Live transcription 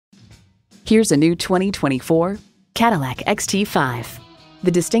Here's a new 2024 Cadillac XT5.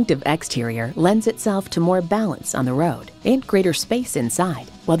 The distinctive exterior lends itself to more balance on the road and greater space inside,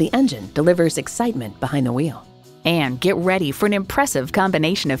 while the engine delivers excitement behind the wheel. And get ready for an impressive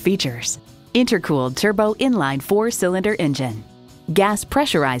combination of features: intercooled turbo inline 4-cylinder engine, gas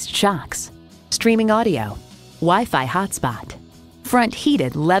pressurized shocks, streaming audio, Wi-Fi hotspot, front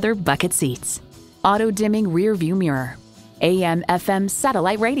heated leather bucket seats, auto-dimming rear view mirror, AM/FM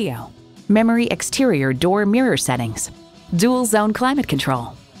satellite radio, memory exterior door mirror settings, dual zone climate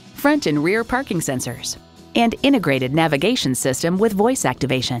control, front and rear parking sensors, and integrated navigation system with voice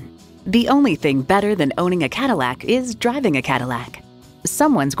activation. The only thing better than owning a Cadillac is driving a Cadillac.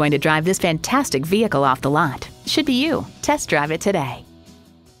 Someone's going to drive this fantastic vehicle off the lot. Should be you. Test drive it today.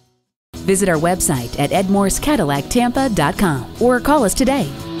 Visit our website at edmorsecadillactampa.com or call us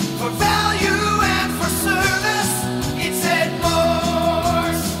today.